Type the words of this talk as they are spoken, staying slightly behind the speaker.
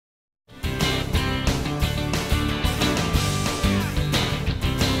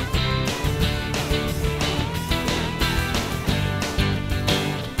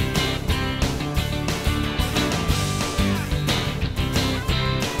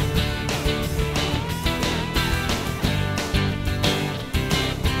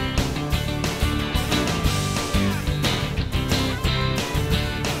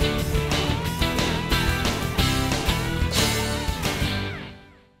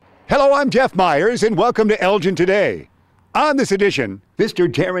Hello, I'm Jeff Myers, and welcome to Elgin Today. On this edition,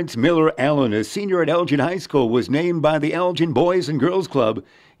 Mr. Terrence Miller Allen, a senior at Elgin High School, was named by the Elgin Boys and Girls Club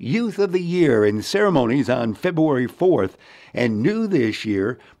Youth of the Year in ceremonies on February 4th. And new this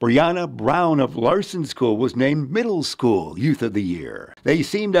year, Brianna Brown of Larson School was named Middle School Youth of the Year. They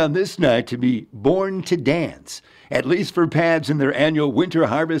seemed on this night to be born to dance, at least for pads in their annual winter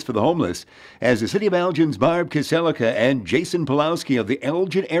harvest for the homeless, as the City of Elgin's Barb Kaselica and Jason Pulowski of the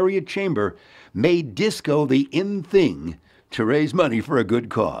Elgin Area Chamber made disco the in thing to raise money for a good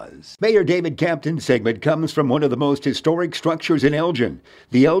cause. Mayor David Kaptain's segment comes from one of the most historic structures in Elgin,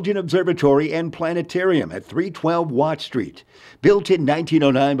 the Elgin Observatory and Planetarium at 312 Watch Street. Built in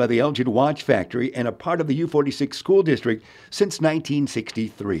 1909 by the Elgin Watch Factory and a part of the U46 school district since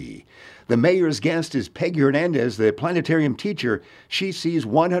 1963. The mayor's guest is Peggy Hernandez, the planetarium teacher. She sees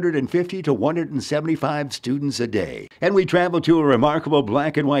 150 to 175 students a day. And we travel to a remarkable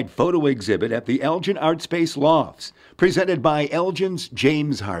black and white photo exhibit at the Elgin Artspace Lofts, presented by Elgin's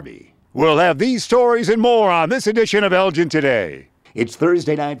James Harvey. We'll have these stories and more on this edition of Elgin Today. It's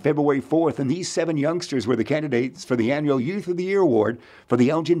Thursday night, February 4th, and these 7 youngsters were the candidates for the annual Youth of the Year Award for the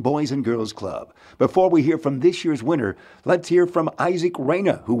Elgin Boys and Girls Club. Before we hear from this year's winner, let's hear from Isaac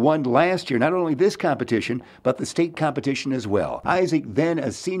Reyna, who won last year not only this competition, but the state competition as well. Isaac, then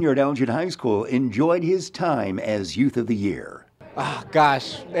a senior at Elgin High School, enjoyed his time as Youth of the Year. Oh,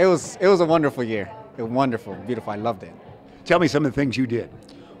 gosh, it was a wonderful year. It was wonderful, beautiful. I loved it. Tell me some of the things you did.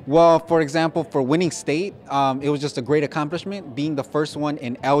 Well, for example, for winning state, it was just a great accomplishment, being the first one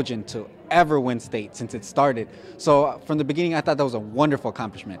in Elgin to ever win state since it started. So from the beginning, I thought that was a wonderful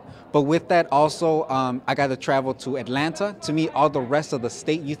accomplishment. But with that also, I got to travel to Atlanta to meet all the rest of the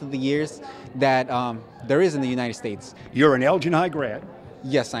state Youth of the Years that there is in the United States. You're an Elgin High grad.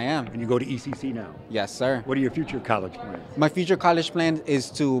 Yes, I am. And you go to ECC now. Yes, sir. What are your future college plans? My future college plan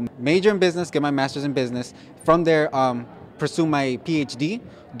is to major in business, get my master's in business. From there, pursue my PhD.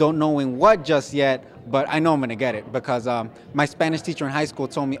 Don't know in what just yet, but I know I'm going to get it because my Spanish teacher in high school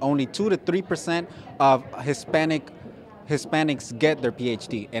told me only 2 to 3% of Hispanics get their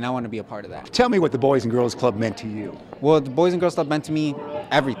PhD, and I want to be a part of that. Tell me what the Boys and Girls Club meant to you. Well, the Boys and Girls Club meant to me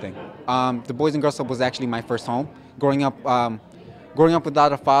everything. The Boys and Girls Club was actually my first home. Growing up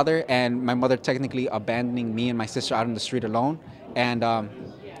without a father and my mother technically abandoning me and my sister out on the street alone. And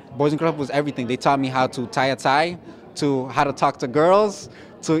Boys and Girls Club was everything. They taught me how to tie a tie, to how to talk to girls,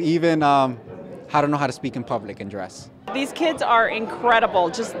 to even how to know how to speak in public and dress. These kids are incredible.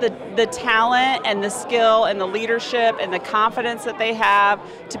 Just the talent and the skill and the leadership and the confidence that they have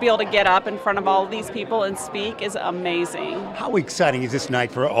to be able to get up in front of all of these people and speak is amazing. How exciting is this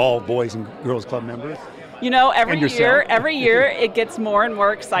night for all Boys and Girls Club members? You know, every year it gets more and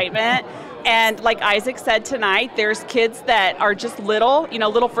more excitement. And like Isaac said tonight, there's kids that are just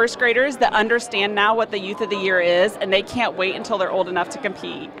little first graders that understand now what the Youth of the Year is, and they can't wait until they're old enough to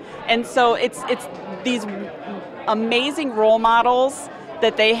compete. And so it's these amazing role models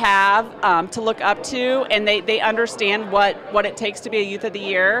that they have to look up to, and they understand what it takes to be a Youth of the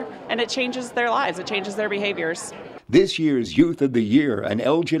Year, and it changes their lives, it changes their behaviors. This year's Youth of the Year, an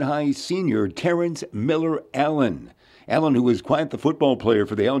Elgin High senior, Terrence Miller Allen. Allen, who was quite the football player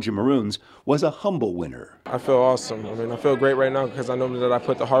for the Elgin Maroons, was a humble winner. I feel awesome. I mean, I feel great right now because I know that I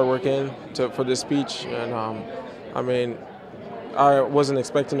put the hard work in for this speech. And, I mean, I wasn't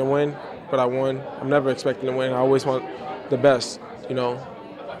expecting to win, but I won. I'm never expecting to win. I always want the best, you know.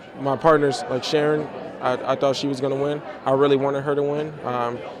 My partners, like Sharon, I thought she was going to win. I really wanted her to win.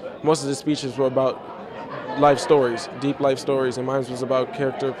 Most of the speeches were about life stories, deep life stories, and mine was about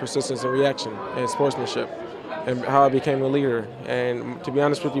character, persistence, and reaction, and sportsmanship, and how I became a leader. And to be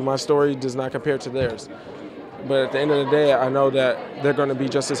honest with you, my story does not compare to theirs. But at the end of the day, I know that they're going to be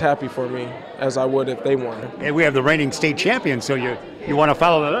just as happy for me as I would if they won. And we have the reigning state champion, so you want to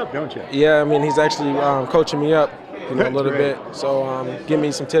follow that up, don't you? Yeah, I mean, he's actually coaching me up, a little bit. So give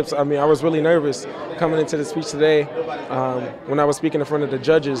me some tips. I mean, I was really nervous coming into the speech today. When I was speaking in front of the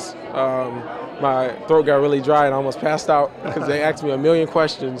judges, my throat got really dry and I almost passed out because they asked me a million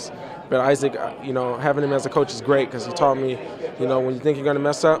questions. But Isaac, having him as a coach is great because he taught me, when you think you're going to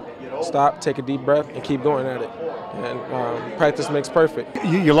mess up, stop, take a deep breath, and keep going at it. And practice makes perfect.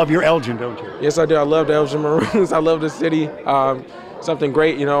 You love your Elgin, don't you? Yes, I do. I love the Elgin Maroons. I love the city. Something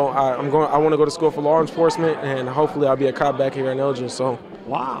great, I want to go to school for law enforcement, and hopefully I'll be a cop back here in Elgin. So.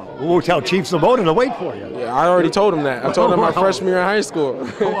 Wow. We'll tell Chief Saboda to wait for you. Yeah, I already told him that. I told him my freshman year in high school.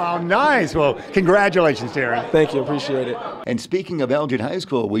 Wow, nice. Well, congratulations, Terrence. Thank you. Appreciate it. And speaking of Elgin High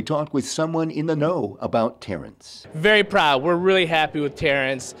School, we talked with someone in the know about Terrence. Very proud. We're really happy with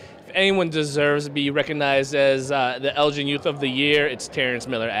Terrence. anyone deserves to be recognized as the Elgin Youth of the Year, it's Terrence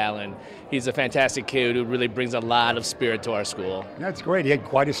Miller Allen. He's a fantastic kid who really brings a lot of spirit to our school. That's great. He had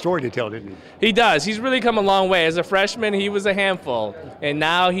quite a story to tell, didn't he? He does. He's really come a long way. As a freshman, he was a handful, and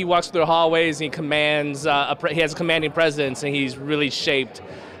now he walks through the hallways and he commands. He has a commanding presence, and he's really shaped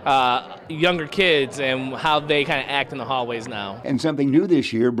younger kids and how they kind of act in the hallways now. And something new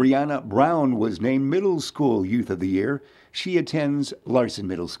this year, Brianna Brown was named Middle School Youth of the Year. She attends Larson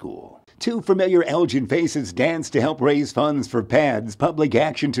Middle School. Two familiar Elgin faces danced to help raise funds for PADS, Public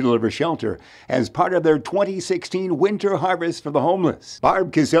Action to Deliver Shelter, as part of their 2016 Winter Harvest for the Homeless.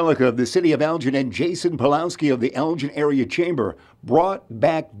 Barb Kizelica of the City of Elgin and Jason Pulowski of the Elgin Area Chamber brought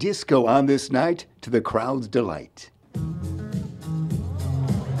back disco on this night to the crowd's delight.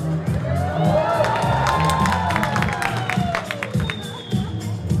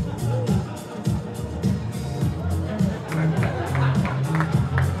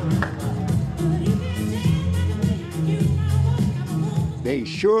 They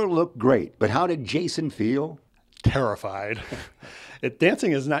sure look great, but how did Jason feel? Terrified.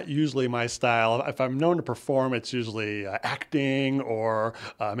 Dancing is not usually my style. If I'm known to perform, it's usually acting or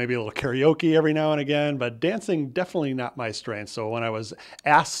maybe a little karaoke every now and again, but dancing, definitely not my strength. So when I was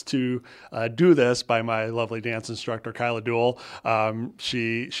asked to do this by my lovely dance instructor, Kyla Duell,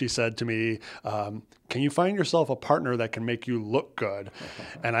 she said to me, can you find yourself a partner that can make you look good?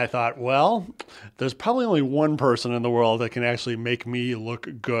 And I thought, well, there's probably only one person in the world that can actually make me look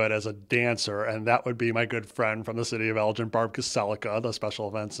good as a dancer, and that would be my good friend from the City of Elgin, Barb Kizelica, the Special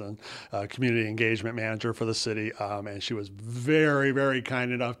Events and Community Engagement Manager for the city. And she was very, very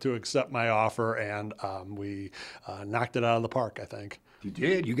kind enough to accept my offer, and we knocked it out of the park, I think. You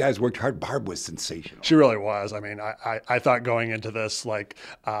did. You guys worked hard. Barb was sensational. She really was. I mean, I thought going into this, like,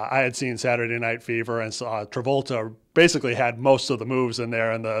 I had seen Saturday Night Fever and saw Travolta basically had most of the moves in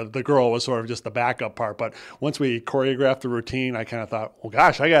there, and the girl was sort of just the backup part. But once we choreographed the routine, I kind of thought, well,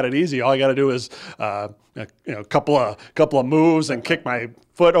 gosh, I got it easy. All I got to do is a couple of moves and kick my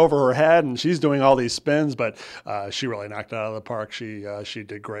foot over her head, and she's doing all these spins. But she really knocked it out of the park. She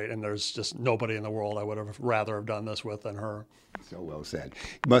did great, and there's just nobody in the world I would have rather have done this with than her. So well said.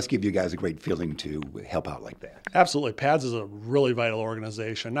 It must give you guys a great feeling to help out like that. Absolutely. PADS is a really vital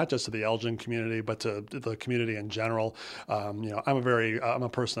organization, not just to the Elgin community, but to the community in general. I'm a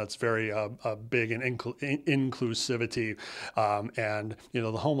person that's very big in inclusivity, and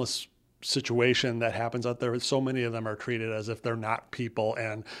the homeless situation that happens out there, so many of them are treated as if they're not people,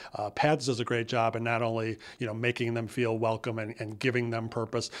 and PADS does a great job in not only making them feel welcome and giving them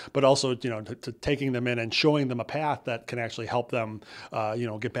purpose, but also to taking them in and showing them a path that can actually help them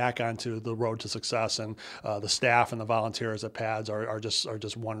get back onto the road to success. And the staff and the volunteers at PADS are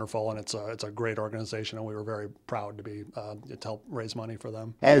just wonderful, and it's a great organization, and we were very proud to help raise money for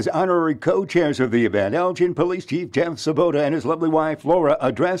them. As honorary co-chairs of the event, Elgin Police Chief Jeff Sabota and his lovely wife Laura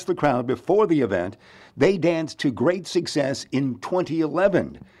addressed the crowd before the event. They danced to great success in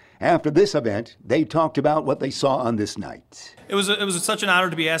 2011. After this event, they talked about what they saw on this night. It was such an honor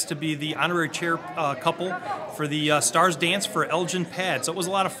to be asked to be the honorary chair couple for the Stars Dance for Elgin PAD. So it was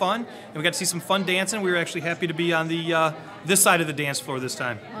a lot of fun, and we got to see some fun dancing. We were actually happy to be on the this side of the dance floor this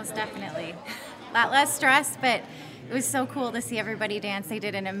time. Most definitely. A lot less stress, but it was so cool to see everybody dance. They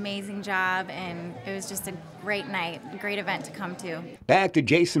did an amazing job, and it was just a great night, a great event to come to. Back to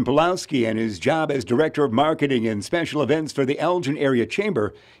Jason Pulowski and his job as Director of Marketing and Special Events for the Elgin Area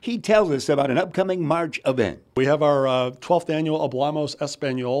Chamber. He tells us about an upcoming March event. We have our 12th annual Hablamos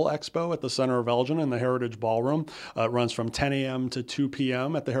Español Expo at the center of Elgin in the Heritage Ballroom. It runs from 10 a.m. to 2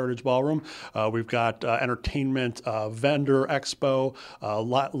 p.m. at the Heritage Ballroom. We've got entertainment, vendor expo,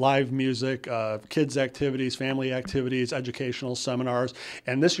 live music, kids activities, family activities, educational seminars.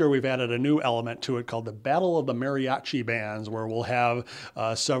 And this year we've added a new element to it called the Battle of the Mariachi Bands, where we'll have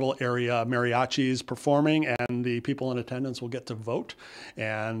several area mariachis performing, and the people in attendance will get to vote.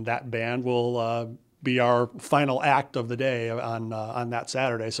 And that band will be our final act of the day on that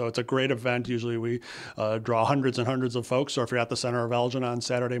Saturday. So it's a great event. Usually we draw hundreds and hundreds of folks. So if you're at the center of Elgin on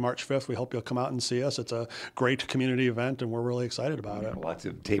Saturday, March 5th, we hope you'll come out and see us. It's a great community event, and we're really excited about it. Lots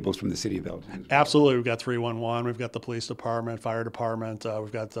of tables from the City of Elgin. Absolutely. We've got 311. We've got the police department, fire department.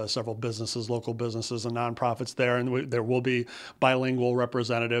 We've got several businesses, local businesses and nonprofits there. And there will be bilingual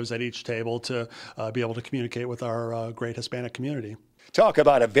representatives at each table to be able to communicate with our great Hispanic community. Talk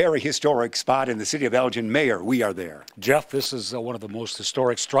about a very historic spot in the city of Elgin. Mayor, we are there. Jeff, this is one of the most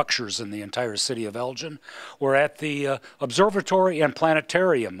historic structures in the entire city of Elgin. We're at the Observatory and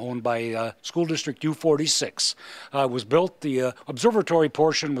Planetarium, owned by School District U46. Was built, the observatory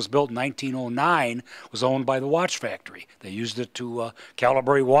portion was built in 1909, was owned by the watch factory. They used it to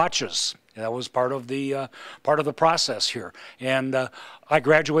calibrate watches. That was part of the process here. And I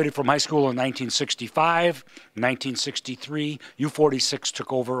graduated from high school in 1965. 1963, U46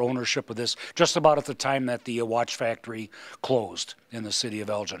 took over ownership of this just about at the time that the watch factory closed in the city of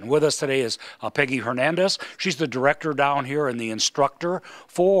Elgin. With us today is Peggy Hernandez. She's the director down here and the instructor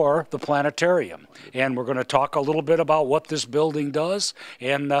for the planetarium. And we're going to talk a little bit about what this building does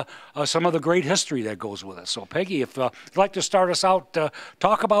and some of the great history that goes with it. So Peggy, if you'd like to start us out,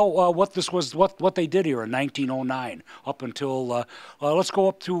 talk about what this was, what they did here in 1909 up until, let's go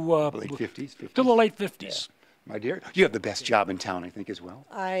up to late 50s. To the late 50s. Yeah. My dear, you have the best job in town, I think, as well.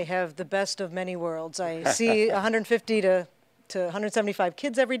 I have the best of many worlds. I see 150 to 175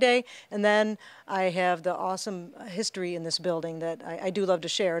 kids every day, and then I have the awesome history in this building that I do love to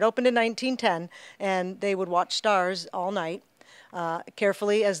share. It opened in 1910, and they would watch stars all night.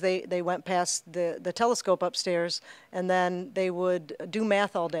 Carefully as they went past the telescope upstairs, and then they would do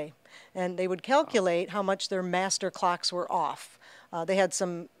math all day. And they would calculate how much their master clocks were off. They had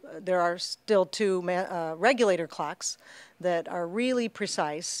there are still two regulator clocks that are really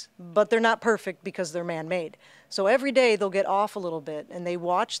precise, but they're not perfect because they're man-made. So every day they'll get off a little bit, and they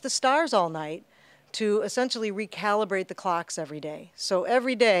watch the stars all night to essentially recalibrate the clocks every day. So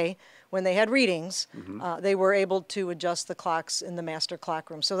every day, when they had readings, they were able to adjust the clocks in the master clock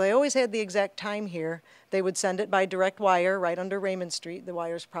room. So they always had the exact time here. They would send it by direct wire right under Raymond Street. The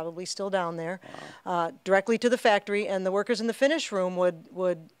wire's probably still down there, directly to the factory, and the workers in the finish room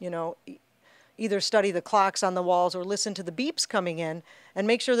would either study the clocks on the walls or listen to the beeps coming in and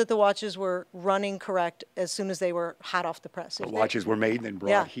make sure that the watches were running correct as soon as they were hot off the press. The watches were made and then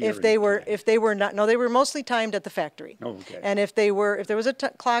brought here. If they were not, no, they were mostly timed at the factory. Oh, okay. And if there was a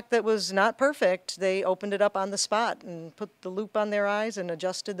clock that was not perfect, they opened it up on the spot and put the loop on their eyes and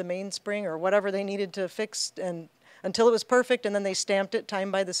adjusted the mainspring or whatever they needed to fix and until it was perfect, and then they stamped it,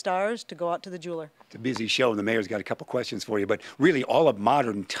 timed by the stars, to go out to the jeweler. It's a busy show, and the mayor's got a couple questions for you, but really all of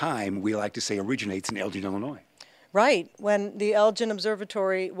modern time, we like to say, originates in Elgin, Illinois. Right. When the Elgin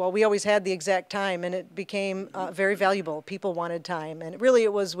Observatory, well, we always had the exact time, and it became very valuable. People wanted time, and really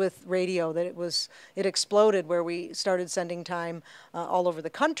it was with radio that it exploded, where we started sending time all over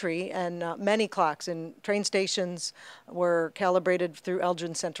the country, and many clocks and train stations were calibrated through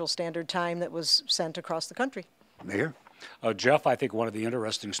Elgin Central Standard Time that was sent across the country. Mayor? Jeff, I think one of the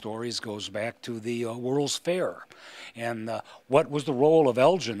interesting stories goes back to the World's Fair and what was the role of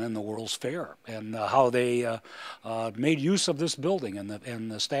Elgin in the World's Fair and how they made use of this building and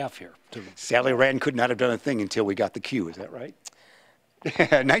the staff here. Sally Rand could not have done a thing until we got the cue, is that right?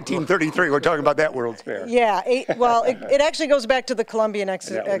 1933, we're talking about that World's Fair. Yeah, it actually goes back to the Columbian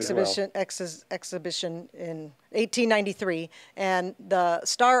exhibition in 1893, and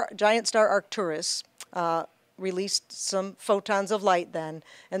the giant star Arcturus released some photons of light then,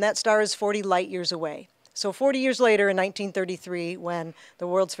 and that star is 40 light years away. So 40 years later, in 1933, when the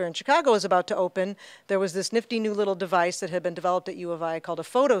World's Fair in Chicago was about to open, there was this nifty new little device that had been developed at U of I called a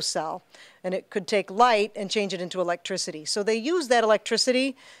photocell, and it could take light and change it into electricity. So they used that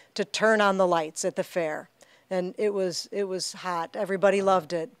electricity to turn on the lights at the fair. And it was hot. Everybody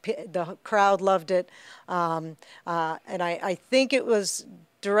loved it. The crowd loved it. And I think it was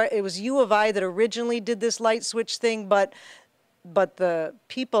U of I that originally did this light switch thing, but the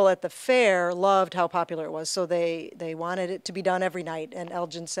people at the fair loved how popular it was, so they wanted it to be done every night, and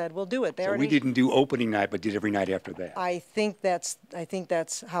Elgin said, "We'll do it." So we didn't do opening night, but did every night after that. I think that's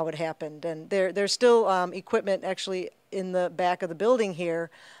how it happened, and there's still equipment actually in the back of the building here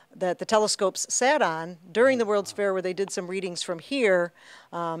that the telescopes sat on during the World's Fair, where they did some readings from here,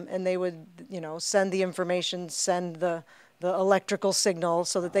 and they would send the information, send the electrical signal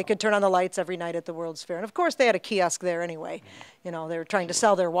so that they could turn on the lights every night at the World's Fair. And of course they had a kiosk there anyway. They were trying to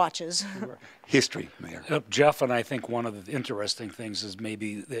sell their watches. History, Mayor. Jeff, and I think one of the interesting things is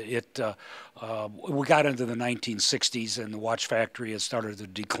maybe we got into the 1960s and the watch factory had started to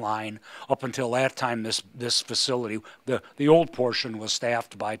decline. Up until that time, this facility, the old portion was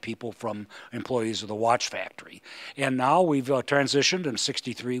staffed by people from employees of the watch factory. And now we've transitioned. In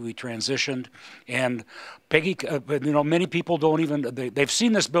 '63 we transitioned, and Peggy, many people don't even, they've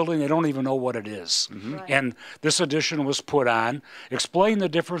seen this building, they don't even know what it is. Mm-hmm. Right. And this addition was put on. Explain the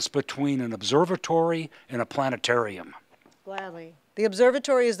difference between an observatory and a planetarium. Gladly. The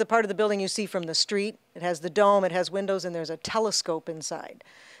observatory is the part of the building you see from the street. It has the dome, it has windows, and there's a telescope inside.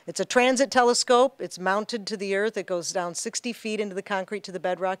 It's a transit telescope. It's mounted to the earth. It goes down 60 feet into the concrete to the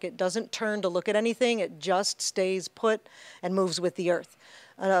bedrock. It doesn't turn to look at anything. It just stays put and moves with the earth.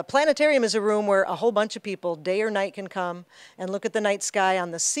 A planetarium is a room where a whole bunch of people, day or night, can come and look at the night sky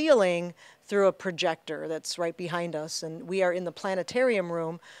on the ceiling through a projector that's right behind us. And we are in the planetarium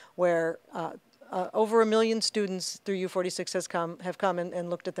room where over 1 million students through U46 have come and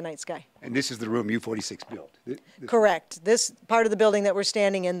looked at the night sky. And this is the room U46 built? Correct. This part of the building that we're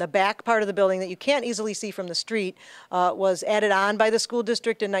standing in, the back part of the building that you can't easily see from the street, was added on by the school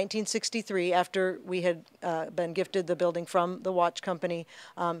district in 1963 after we had been gifted the building from the watch company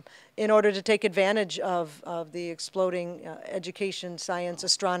in order to take advantage of the exploding education, science,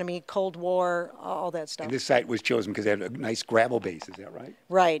 astronomy, Cold War, all that stuff. And this site was chosen because it had a nice gravel base, is that right?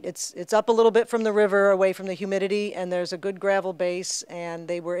 Right. It's up a little bit from the river, away from the humidity, and there's a good gravel base, and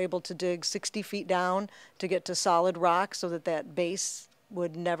they were able to dig 60 feet down to get to solid rock so that that base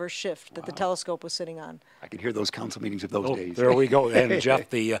would never shift, that the telescope was sitting on. I can hear those council meetings of those days. There we go. And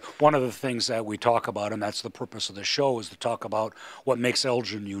Jeff, one of the things that we talk about, and that's the purpose of the show, is to talk about what makes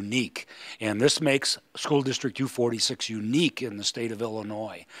Elgin unique. And this makes School District U46 unique in the state of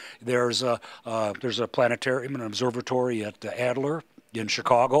Illinois. There's a planetarium and an observatory at Adler in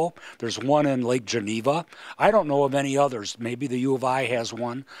Chicago. There's one in Lake Geneva. I don't know of any others. Maybe the U of I has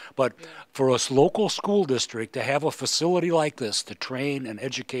one. But for a local school district to have a facility like this to train and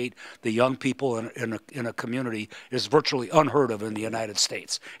educate the young people in a community is virtually unheard of in the United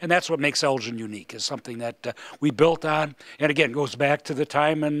States. And that's what makes Elgin unique, is something that we built on. And again, goes back to the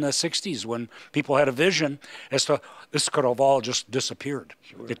time in the 60s when people had a vision as to this could have all just disappeared.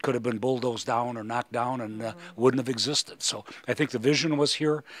 Sure. It could have been bulldozed down or knocked down and wouldn't have existed. So I think the vision was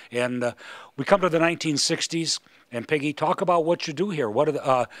here. And we come to the 1960s. And Peggy, talk about what you do here. What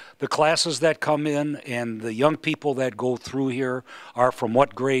are the classes that come in and the young people that go through here are from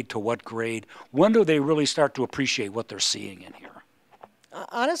what grade to what grade? When do they really start to appreciate what they're seeing in here?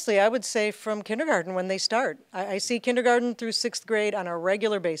 Honestly, I would say from kindergarten when they start. I see kindergarten through 6th grade on a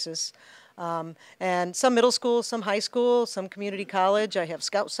regular basis. And some middle school, some high school, some community college. I have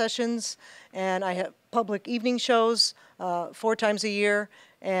scout sessions, and I have public evening shows 4 times a year.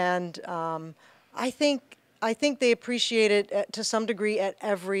 And I think they appreciate it to some degree at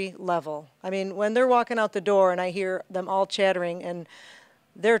every level. I mean, when they're walking out the door and I hear them all chattering and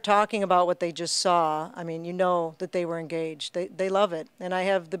they're talking about what they just saw, I mean, you know that they were engaged. They love it. And I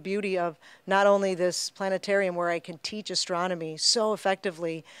have the beauty of not only this planetarium where I can teach astronomy so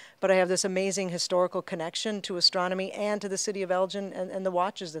effectively, but I have this amazing historical connection to astronomy and to the city of Elgin and the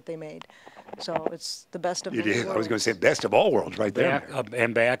watches that they made. So it's the best of both worlds. I was going to say best of all worlds right there.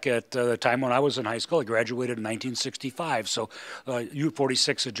 And back at the time when I was in high school, I graduated in 1965. So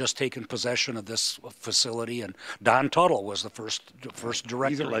U46 had just taken possession of this facility, and Don Tuttle was the first director.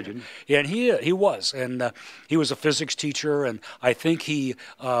 He's a legend. And he was. And he was a physics teacher, and I think he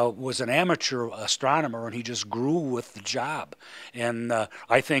was an amateur astronomer, and he just grew with the job. And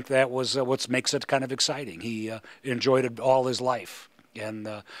I think that was what makes it kind of exciting. He enjoyed it all his life. And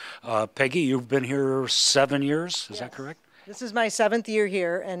Peggy, you've been here 7 years, is that correct? This is my 7th year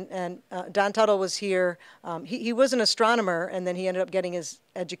here, and Don Tuttle was here. He was an astronomer, and then he ended up getting his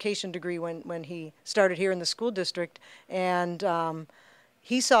education degree when he started here in the school district. And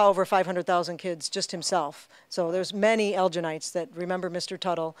he saw over 500,000 kids just himself. So there's many Elginites that remember Mr.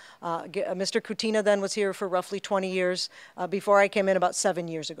 Tuttle. Mr. Kutina then was here for roughly 20 years before I came in about 7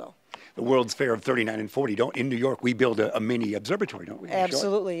 years ago. The World's Fair of 39 and 40, in New York, we build a mini observatory, don't we?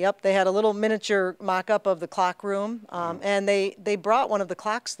 Absolutely, yep. They had a little miniature mock-up of the clock room, and they brought one of the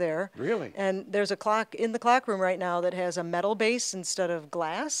clocks there. Really? And there's a clock in the clock room right now that has a metal base instead of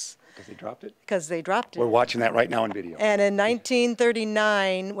glass. Because they dropped it? Because they dropped it. We're watching that right now on video. And in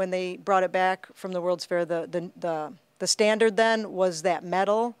 1939, when they brought it back from the World's Fair, the standard then was that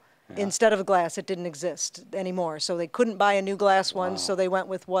metal. Instead of glass. It didn't exist anymore. So they couldn't buy a new glass one, so they went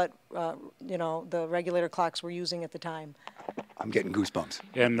with what the regulator clocks were using at the time. I'm getting goosebumps.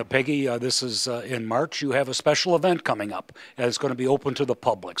 And Peggy, this is in March. You have a special event coming up. It's going to be open to the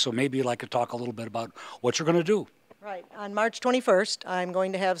public. So maybe you'd like to talk a little bit about what you're going to do. Right. On March 21st, I'm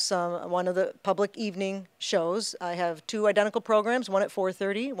going to have one of the public evening shows. I have 2 identical programs, one at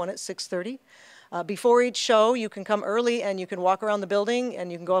 4:30, one at 6:30. Before each show, you can come early and you can walk around the building and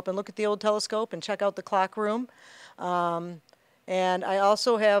you can go up and look at the old telescope and check out the clock room. And I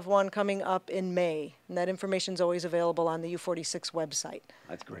also have one coming up in May, and that information is always available on the U46 website.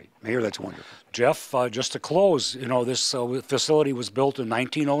 That's great. Mayor, that's wonderful. Jeff, just to close, you know, this facility was built in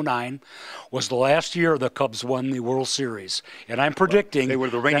 1909, was the last year the Cubs won the World Series. And I'm predicting they were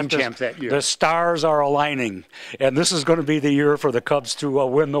the reigning champs that year. The stars are aligning, and this is going to be the year for the Cubs to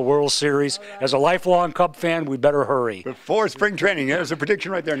win the World Series. As a lifelong Cub fan, we better hurry. Before spring training, there's a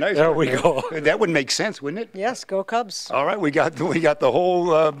prediction right there. Nice. There we go. That would make sense, wouldn't it? Yes, go Cubs. All right, we got the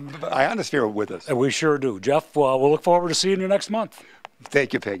whole ionosphere with us. And we sure do. Jeff, we'll look forward to seeing you next month.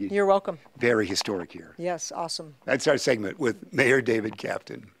 Thank you, Peggy. You're welcome. Very historic here. Yes, awesome. That's our segment with Mayor David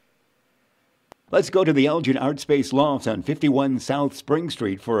Kaptain. Let's go to the Elgin Artspace Lofts on 51 South Spring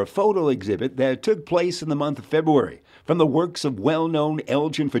Street for a photo exhibit that took place in the month of February from the works of well-known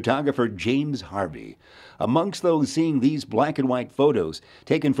Elgin photographer James Harvey. Amongst those seeing these black and white photos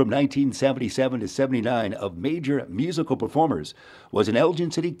taken from 1977 to 79 of major musical performers was an Elgin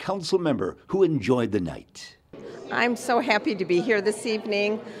City Council member who enjoyed the night. I'm so happy to be here this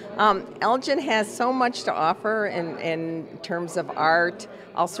evening. Elgin has so much to offer in terms of art,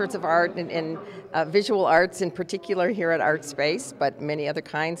 all sorts of art, and visual arts in particular here at Artspace, but many other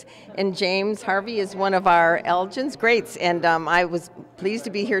kinds. And James Harvey is one of our Elgin's greats, and I was pleased to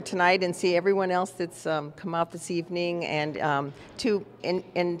be here tonight and see everyone else that's come out this evening and to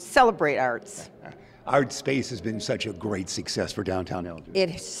celebrate arts. Artspace has been such a great success for downtown Elgin.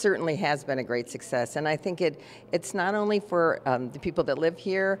 It certainly has been a great success, and I think it's not only for the people that live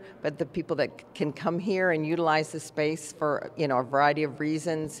here, but the people that can come here and utilize the space for a variety of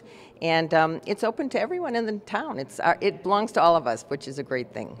reasons. And it's open to everyone in the town. It belongs to all of us, which is a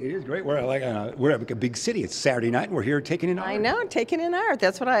great thing. It is great. We're like a big city. It's Saturday night, and we're here taking in art. I know, taking in art.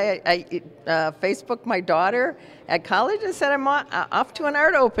 That's what I Facebooked my daughter at college and said I'm off to an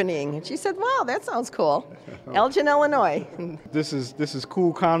art opening, and she said, "Wow, that sounds cool." Elgin, Illinois. This is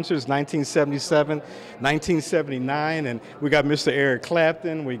cool concerts, 1977, 1979, and we got Mr. Eric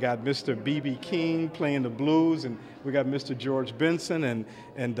Clapton, we got Mr. B.B. King playing the blues, and we got Mr. George Benson,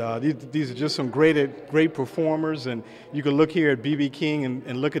 and these are just some great performers. And you can look here at B.B. King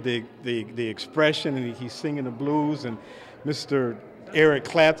and look at the expression, and he's singing the blues. And Mr. Eric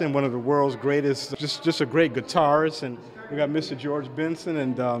Clapton, one of the world's greatest, just a great guitarist. And we got Mr. George Benson,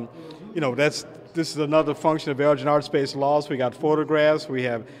 and this is another function of Elgin Artspace Lofts. We got photographs, we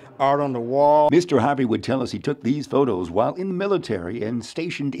have art on the wall. Mr. Harvey would tell us he took these photos while in the military and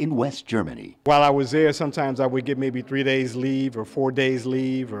stationed in West Germany. While I was there, sometimes I would get maybe 3 days leave or 4 days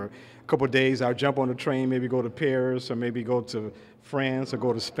leave, or a couple of days I'd jump on the train, maybe go to Paris or maybe go to France or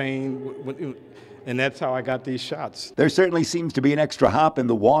go to Spain. And that's how I got these shots. There certainly seems to be an extra hop in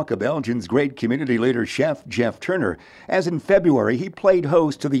the walk of Elgin's great community leader, Chef Jeff Turner, as in February he played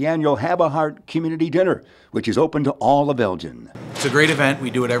host to the annual Have a Heart Community Dinner, which is open to all of Elgin. It's a great event. We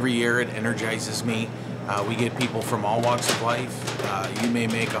do it every year. It energizes me. We get people from all walks of life. You may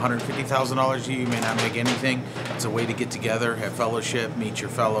make $150,000 a year, you may not make anything. It's a way to get together, have fellowship, meet your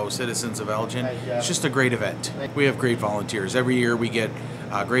fellow citizens of Elgin. It's just a great event. We have great volunteers. Every year we get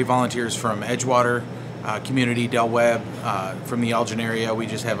great volunteers from Edgewater community, Del Webb, from the Elgin area. We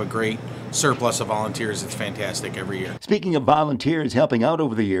just have a great surplus of volunteers. It's fantastic every year. Speaking of volunteers helping out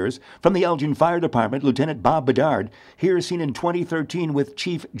over the years, from the Elgin Fire Department, Lieutenant Bob Bedard, here seen in 2013 with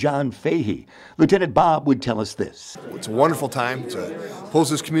Chief John Fahey. Lieutenant Bob would tell us this. It's a wonderful time to pull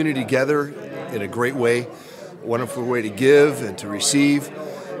this community together in a great way, wonderful way to give and to receive.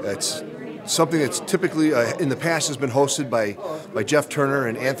 It's something that's typically in the past has been hosted by Jeff Turner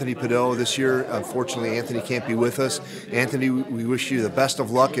and Anthony Padot. This year, unfortunately, Anthony can't be with us. Anthony, we wish you the best of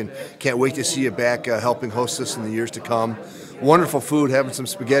luck and can't wait to see you back helping host us in the years to come. Wonderful food, having some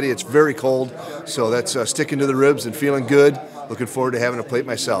spaghetti. It's very cold, so that's sticking to the ribs and feeling good. Looking forward to having a plate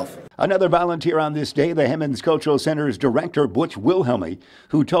myself. Another volunteer on this day, the Hemmons Cultural Center's director, Butch Wilhelmy,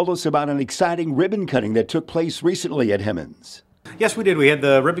 who told us about an exciting ribbon cutting that took place recently at Hemmons. Yes, we did. We had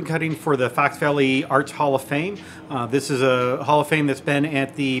the ribbon cutting for the Fox Valley Arts Hall of Fame. This is a Hall of Fame that's been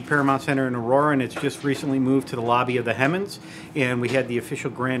at the Paramount Center in Aurora, and it's just recently moved to the lobby of the Hemmons, and we had the official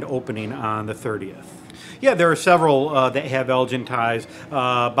grand opening on the 30th. Yeah, there are several that have Elgin ties.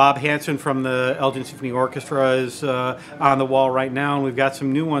 Bob Hanson from the Elgin Symphony Orchestra is on the wall right now, and we've got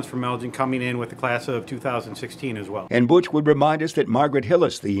some new ones from Elgin coming in with the class of 2016 as well. And Butch would remind us that Margaret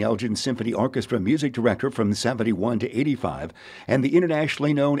Hillis, the Elgin Symphony Orchestra music director from 71 to 85, and the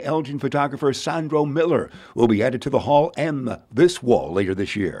internationally known Elgin photographer Sandro Miller will be added to the Hall M this wall later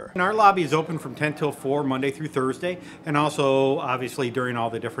this year. And our lobby is open from 10 till 4, Monday through Thursday, and also obviously during all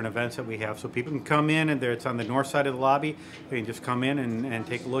the different events that we have, so people can come in and there it's on the north side of the lobby. You can just come in and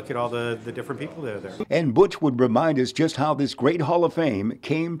take a look at all the different people that are there. And Butch would remind us just how this great Hall of Fame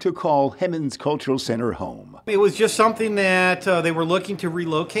came to call Hemmons Cultural Center home. It was just something that they were looking to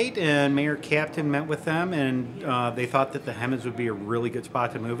relocate, and Mayor Kaptain met with them, and they thought that the Hemmons would be a really good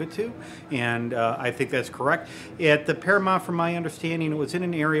spot to move it to, and I think that's correct. At the Paramount, from my understanding, it was in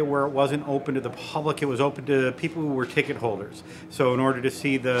an area where it wasn't open to the public. It was open to people who were ticket holders. So in order to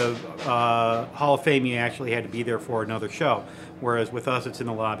see the Hall of Fame, you actually had to be there for another show, whereas with us, it's in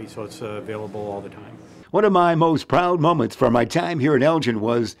the lobby, so it's available all the time. One of my most proud moments from my time here in Elgin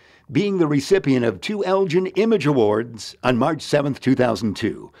was being the recipient of 2 Elgin Image Awards on March 7th,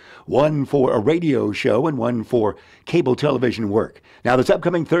 2002. One for a radio show and one for cable television work. Now, this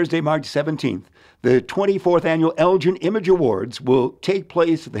upcoming Thursday, March 17th, the 24th Annual Elgin Image Awards will take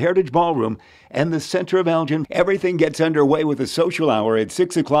place at the Heritage Ballroom and the center of Elgin. Everything gets underway with a social hour at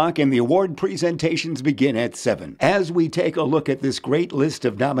 6 o'clock, and the award presentations begin at 7. As we take a look at this great list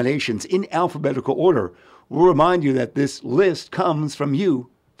of nominations in alphabetical order, we'll remind you that this list comes from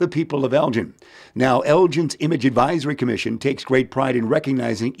you, the people of Elgin. Now, Elgin's Image Advisory Commission takes great pride in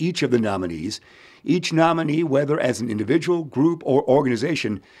recognizing each of the nominees. Each nominee, whether as an individual, group, or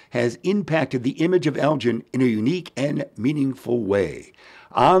organization, has impacted the image of Elgin in a unique and meaningful way.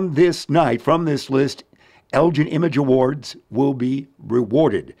 On this night, from this list, Elgin Image Awards will be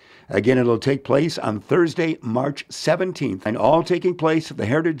rewarded. Again, it'll take place on Thursday, March 17th, and all taking place at the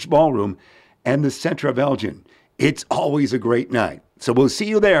Heritage Ballroom and the center of Elgin. It's always a great night. So we'll see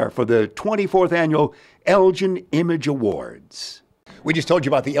you there for the 24th Annual Elgin Image Awards. We just told you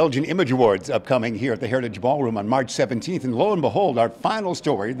about the Elgin Image Awards upcoming here at the Heritage Ballroom on March 17th. And lo and behold, our final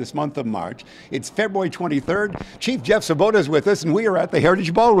story this month of March. It's February 23rd. Chief Jeff Sabota is with us, and we are at the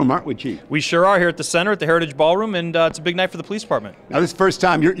Heritage Ballroom, aren't we, Chief? We sure are here at the center at the Heritage Ballroom, and it's a big night for the police department. Now, this is the first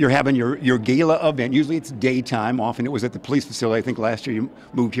time you're having your gala event. Usually it's daytime. Often it was at the police facility. I think last year you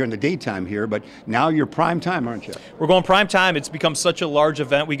moved here in the daytime here, but now you're prime time, aren't you? We're going prime time. It's become such a large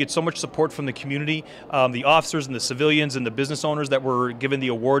event. We get so much support from the community, the officers and the civilians and the business owners that we're given the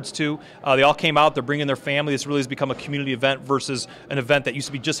awards to. They all came out. They're bringing their family. This really has become a community event versus an event that used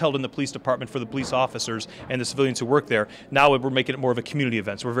to be just held in the police department for the police officers and the civilians who work there. Now we're making it more of a community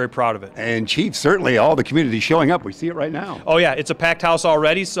event, so we're very proud of it. And Chief, certainly all the community showing up. We see it right now. Oh yeah, it's a packed house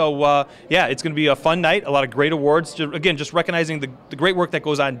already, so yeah, it's going to be a fun night, a lot of great awards. Again, just recognizing the great work that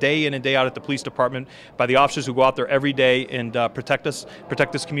goes on day in and day out at the police department by the officers who go out there every day and protect this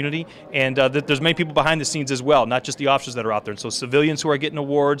community. And there's many people behind the scenes as well, not just the officers that are out there. And so civilians who are getting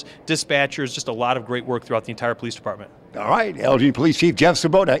awards, dispatchers, just a lot of great work throughout the entire police department. All right, Elgin Police Chief Jeff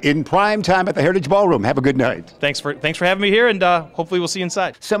Sabota in prime time at the Heritage Ballroom. Have a good night. Thanks for having me here, and hopefully we'll see you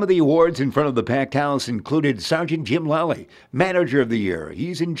inside. Some of the awards in front of the packed house included Sergeant Jim Lally, Manager of the Year.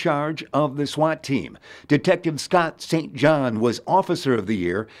 He's in charge of the SWAT team. Detective Scott St. John was Officer of the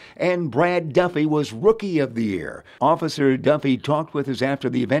Year, and Brad Duffy was Rookie of the Year. Officer Duffy talked with us after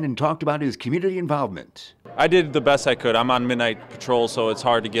the event and talked about his community involvement. I did the best I could. I'm on midnight patrol, so it's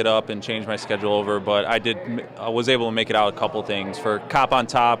hard to get up and change my schedule over, but I was able to make it out a couple things. For Cop on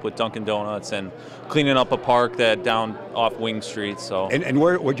Top with Dunkin' Donuts and cleaning up a park that down off Wing Street. So. And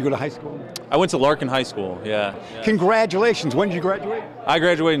where'd you go to high school? I went to Larkin High School, yeah. Congratulations. When did you graduate? I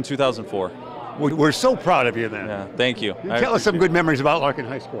graduated in 2004. We're so proud of you then. Yeah, thank you. Tell us some good memories about Larkin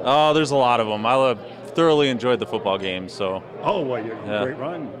High School. Oh, there's a lot of them. I thoroughly enjoyed the football games. So. Oh, well, great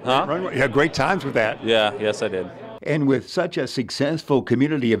run. Huh? Great run. You had great times with that. Yeah, yes, I did. And with such a successful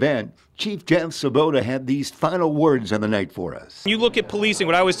community event, Chief Jeff Sabota had these final words on the night for us. You look at policing,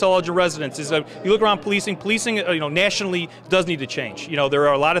 what I always tell Elgin residents is you look around policing nationally does need to change. There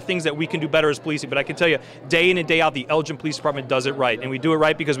are a lot of things that we can do better as policing, but I can tell you, day in and day out, the Elgin Police Department does it right. And we do it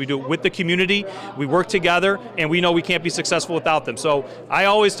right because we do it with the community, we work together, and we know we can't be successful without them. So I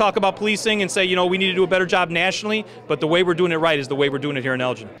always talk about policing and say, we need to do a better job nationally, but the way we're doing it right is the way we're doing it here in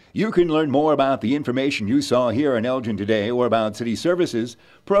Elgin. You can learn more about the information you saw here in Elgin today or about city services,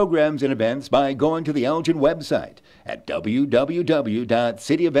 programs, and events by going to the Elgin website at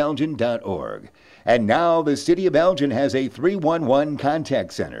www.cityofelgin.org. And now the City of Elgin has a 311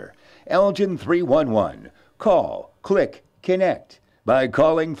 contact center. Elgin 311. Call, click, connect by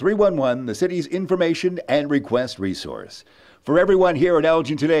calling 311, the city's information and request resource. For everyone here at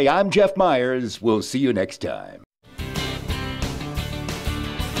Elgin Today, I'm Jeff Myers. We'll see you next time.